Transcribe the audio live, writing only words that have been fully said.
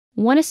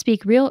Want to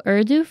speak real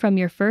Urdu from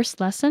your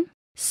first lesson?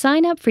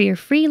 Sign up for your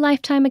free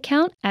lifetime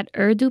account at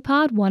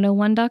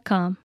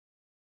urdupod101.com.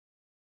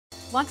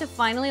 Want to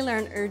finally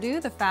learn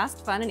Urdu the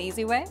fast, fun, and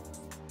easy way?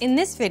 In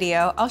this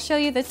video, I'll show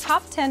you the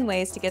top 10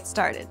 ways to get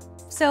started.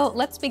 So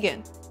let's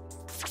begin.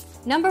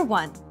 Number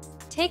 1.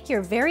 Take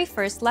your very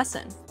first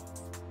lesson.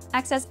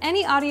 Access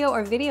any audio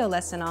or video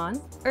lesson on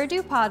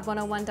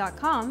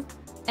urdupod101.com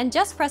and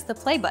just press the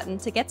play button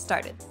to get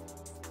started.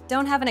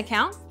 Don't have an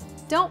account?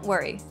 Don't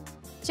worry.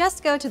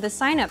 Just go to the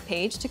sign up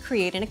page to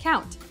create an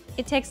account.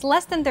 It takes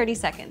less than 30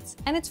 seconds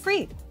and it's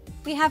free.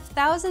 We have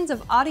thousands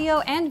of audio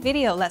and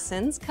video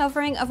lessons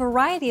covering a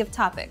variety of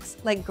topics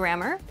like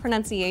grammar,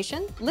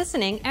 pronunciation,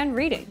 listening, and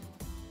reading.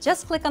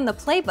 Just click on the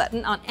play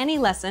button on any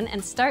lesson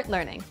and start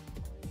learning.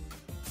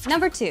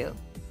 Number 2.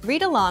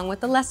 Read along with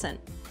the lesson.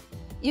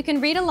 You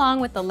can read along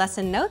with the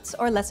lesson notes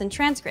or lesson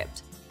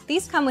transcript.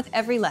 These come with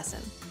every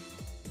lesson.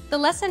 The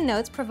lesson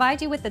notes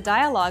provide you with the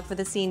dialogue for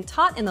the scene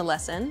taught in the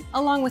lesson,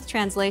 along with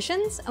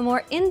translations, a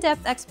more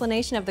in-depth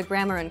explanation of the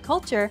grammar and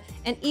culture,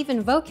 and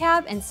even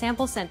vocab and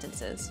sample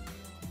sentences.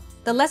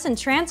 The lesson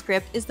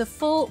transcript is the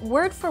full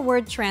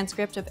word-for-word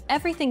transcript of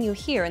everything you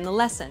hear in the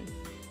lesson.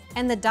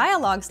 And the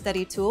dialogue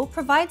study tool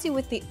provides you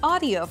with the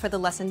audio for the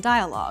lesson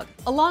dialogue,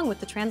 along with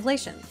the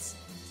translations.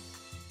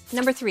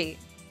 Number 3.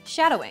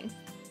 Shadowing.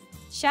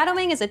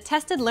 Shadowing is a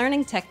tested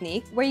learning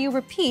technique where you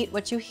repeat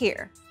what you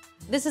hear.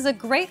 This is a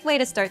great way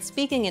to start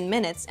speaking in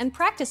minutes and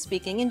practice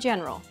speaking in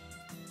general.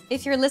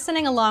 If you're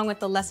listening along with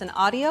the lesson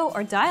audio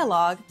or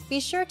dialogue,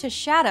 be sure to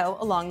shadow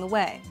along the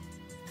way.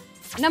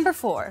 Number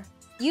 4.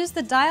 Use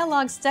the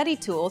dialogue study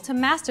tool to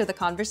master the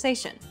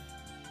conversation.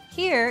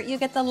 Here, you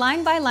get the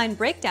line-by-line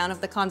breakdown of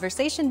the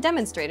conversation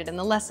demonstrated in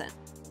the lesson.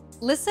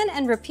 Listen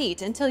and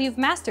repeat until you've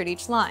mastered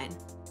each line.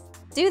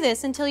 Do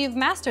this until you've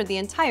mastered the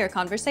entire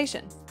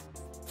conversation.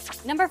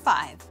 Number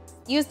 5.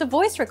 Use the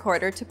voice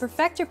recorder to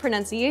perfect your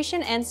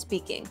pronunciation and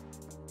speaking.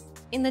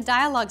 In the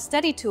dialogue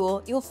study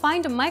tool, you'll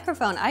find a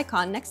microphone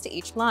icon next to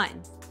each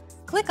line.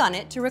 Click on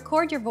it to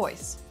record your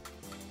voice.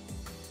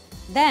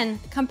 Then,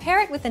 compare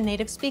it with the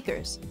native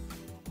speakers.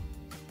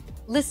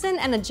 Listen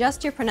and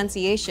adjust your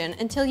pronunciation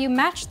until you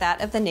match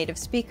that of the native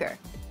speaker.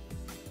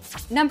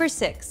 Number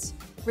 6.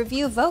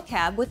 Review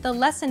vocab with the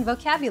lesson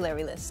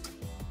vocabulary list.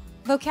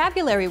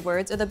 Vocabulary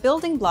words are the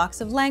building blocks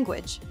of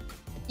language.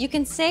 You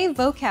can save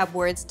vocab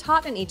words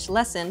taught in each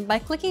lesson by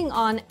clicking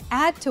on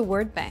Add to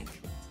Word Bank.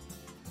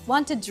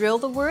 Want to drill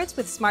the words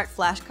with smart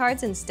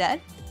flashcards instead?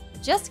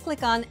 Just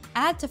click on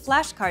Add to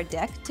Flashcard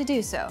Deck to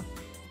do so.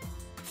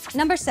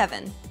 Number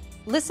 7.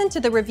 Listen to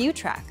the review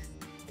track.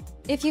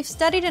 If you've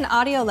studied an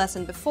audio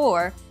lesson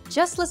before,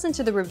 just listen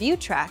to the review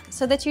track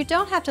so that you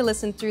don't have to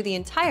listen through the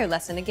entire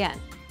lesson again.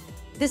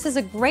 This is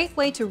a great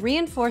way to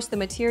reinforce the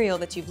material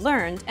that you've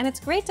learned, and it's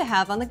great to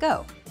have on the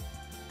go.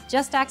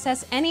 Just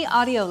access any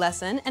audio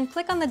lesson and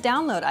click on the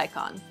download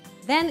icon.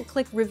 Then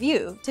click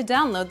Review to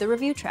download the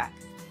review track.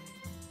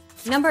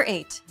 Number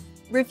 8.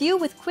 Review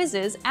with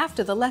quizzes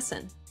after the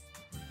lesson.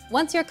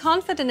 Once you're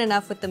confident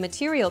enough with the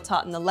material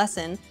taught in the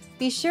lesson,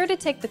 be sure to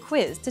take the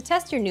quiz to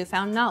test your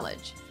newfound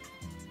knowledge.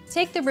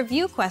 Take the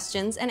review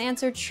questions and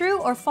answer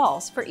true or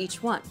false for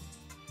each one.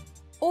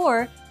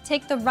 Or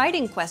take the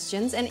writing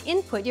questions and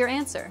input your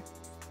answer.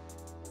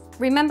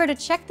 Remember to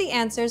check the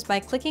answers by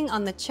clicking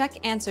on the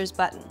Check Answers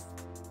button.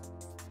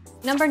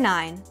 Number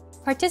 9.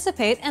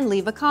 Participate and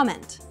leave a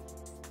comment.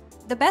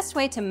 The best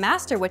way to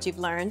master what you've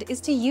learned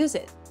is to use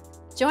it.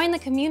 Join the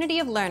community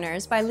of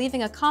learners by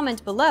leaving a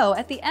comment below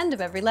at the end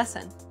of every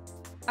lesson.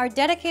 Our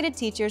dedicated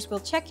teachers will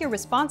check your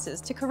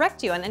responses to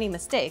correct you on any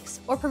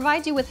mistakes or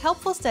provide you with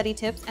helpful study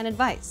tips and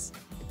advice.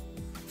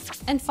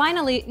 And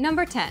finally,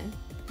 number 10.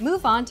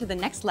 Move on to the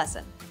next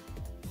lesson.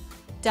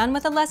 Done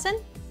with a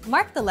lesson?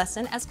 Mark the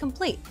lesson as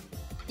complete.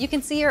 You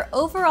can see your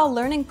overall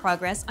learning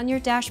progress on your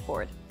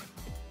dashboard.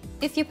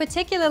 If you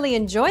particularly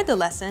enjoyed the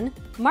lesson,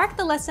 mark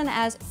the lesson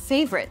as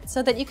Favorite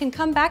so that you can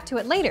come back to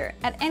it later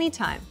at any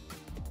time.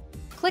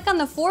 Click on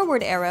the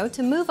forward arrow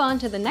to move on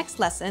to the next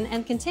lesson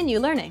and continue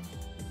learning.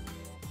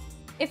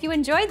 If you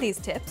enjoyed these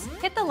tips,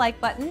 hit the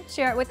like button,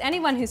 share it with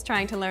anyone who's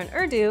trying to learn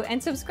Urdu,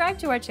 and subscribe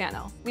to our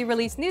channel. We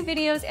release new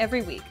videos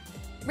every week.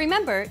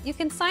 Remember, you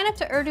can sign up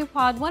to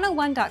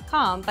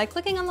urdupod101.com by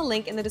clicking on the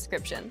link in the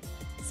description.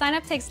 Sign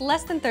up takes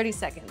less than 30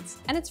 seconds,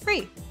 and it's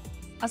free.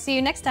 I'll see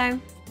you next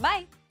time.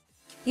 Bye!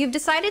 You've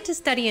decided to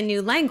study a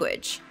new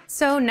language,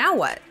 so now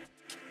what?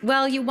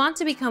 Well, you want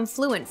to become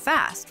fluent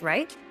fast,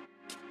 right?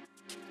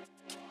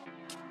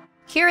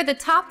 Here are the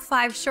top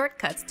 5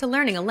 shortcuts to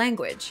learning a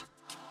language.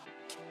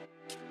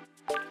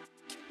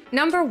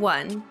 Number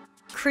 1.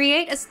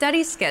 Create a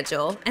study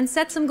schedule and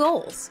set some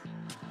goals.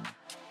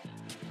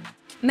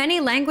 Many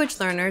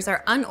language learners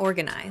are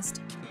unorganized.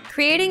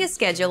 Creating a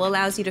schedule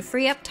allows you to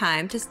free up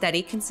time to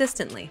study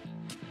consistently.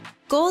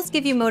 Goals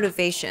give you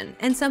motivation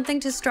and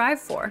something to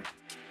strive for.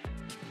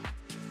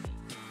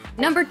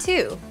 Number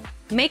 2.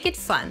 Make it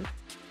fun.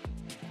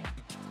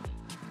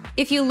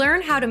 If you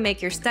learn how to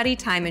make your study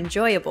time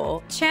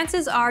enjoyable,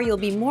 chances are you'll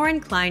be more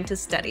inclined to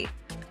study.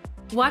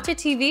 Watch a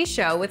TV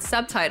show with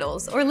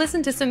subtitles or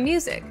listen to some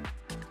music.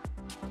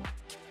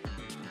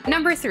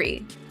 Number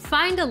 3,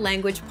 find a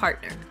language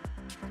partner.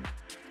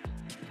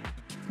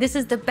 This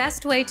is the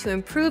best way to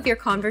improve your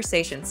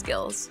conversation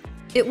skills.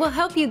 It will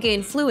help you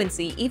gain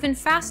fluency even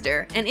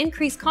faster and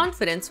increase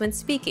confidence when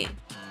speaking.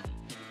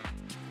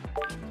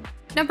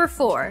 Number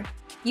 4,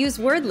 use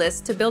word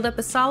lists to build up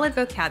a solid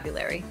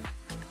vocabulary.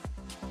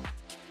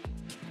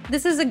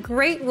 This is a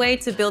great way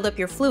to build up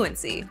your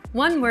fluency,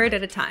 one word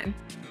at a time.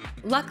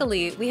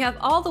 Luckily, we have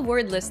all the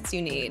word lists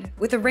you need,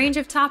 with a range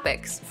of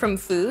topics, from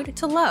food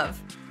to love.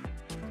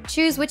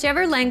 Choose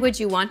whichever language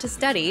you want to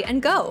study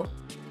and go!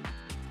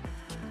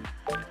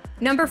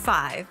 Number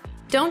 5,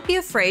 don't be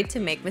afraid to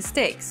make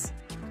mistakes.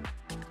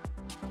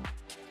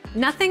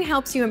 Nothing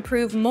helps you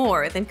improve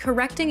more than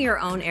correcting your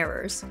own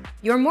errors.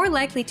 You're more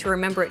likely to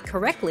remember it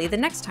correctly the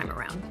next time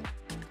around.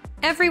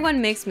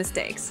 Everyone makes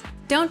mistakes.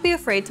 Don't be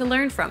afraid to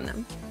learn from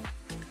them.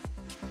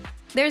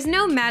 There's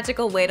no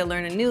magical way to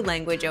learn a new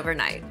language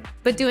overnight,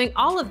 but doing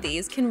all of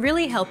these can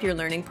really help your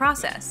learning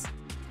process.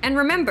 And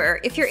remember,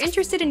 if you're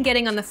interested in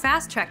getting on the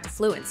fast track to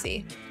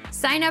fluency,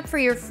 sign up for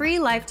your free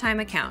lifetime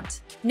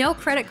account. No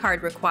credit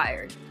card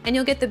required, and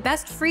you'll get the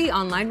best free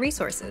online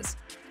resources.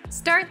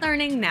 Start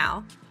learning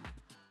now.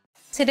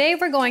 Today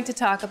we're going to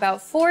talk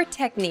about 4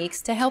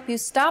 techniques to help you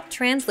stop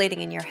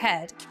translating in your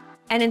head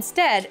and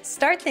instead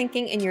start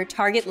thinking in your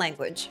target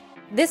language.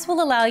 This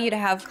will allow you to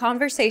have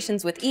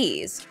conversations with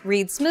ease,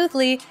 read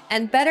smoothly,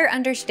 and better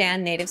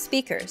understand native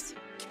speakers.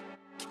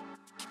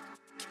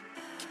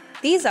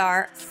 These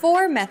are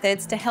 4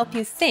 methods to help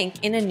you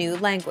think in a new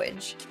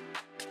language.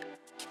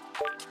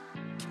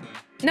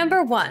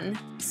 Number 1,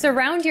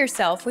 surround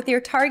yourself with your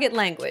target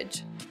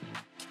language.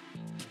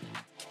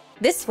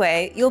 This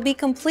way, you'll be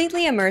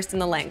completely immersed in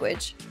the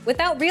language.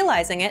 Without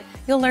realizing it,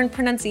 you'll learn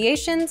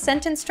pronunciation,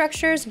 sentence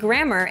structures,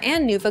 grammar,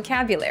 and new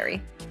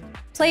vocabulary.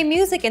 Play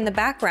music in the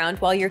background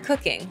while you're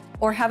cooking,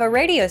 or have a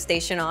radio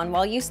station on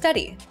while you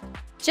study.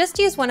 Just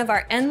use one of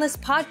our endless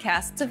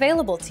podcasts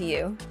available to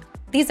you.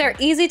 These are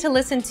easy to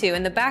listen to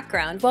in the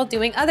background while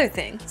doing other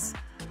things.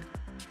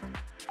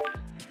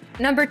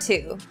 Number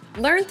 2,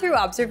 learn through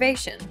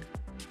observation.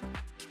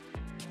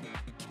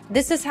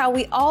 This is how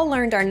we all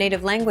learned our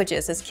native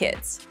languages as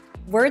kids.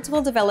 Words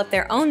will develop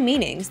their own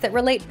meanings that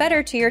relate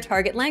better to your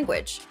target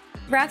language,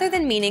 rather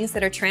than meanings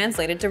that are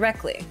translated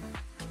directly.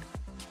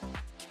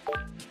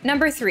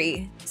 Number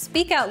 3,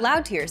 speak out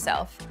loud to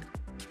yourself.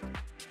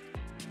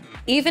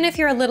 Even if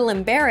you're a little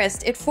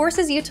embarrassed, it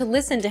forces you to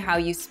listen to how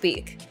you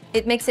speak.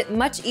 It makes it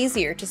much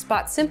easier to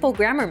spot simple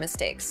grammar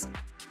mistakes.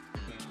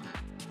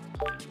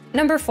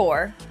 Number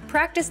 4,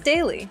 practice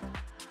daily.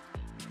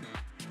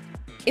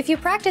 If you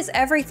practice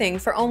everything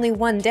for only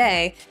one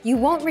day, you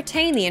won't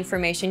retain the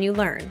information you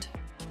learned.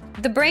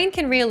 The brain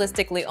can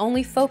realistically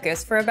only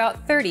focus for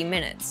about 30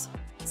 minutes.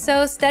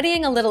 So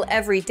studying a little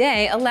every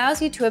day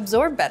allows you to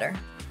absorb better.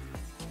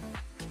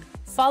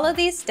 Follow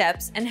these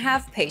steps and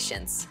have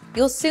patience.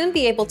 You'll soon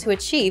be able to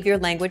achieve your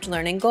language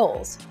learning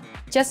goals.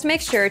 Just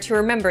make sure to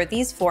remember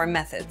these 4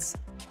 methods.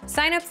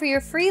 Sign up for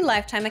your free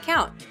lifetime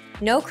account.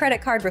 No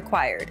credit card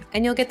required,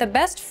 and you'll get the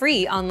best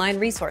free online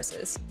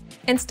resources.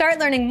 And start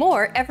learning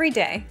more every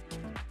day.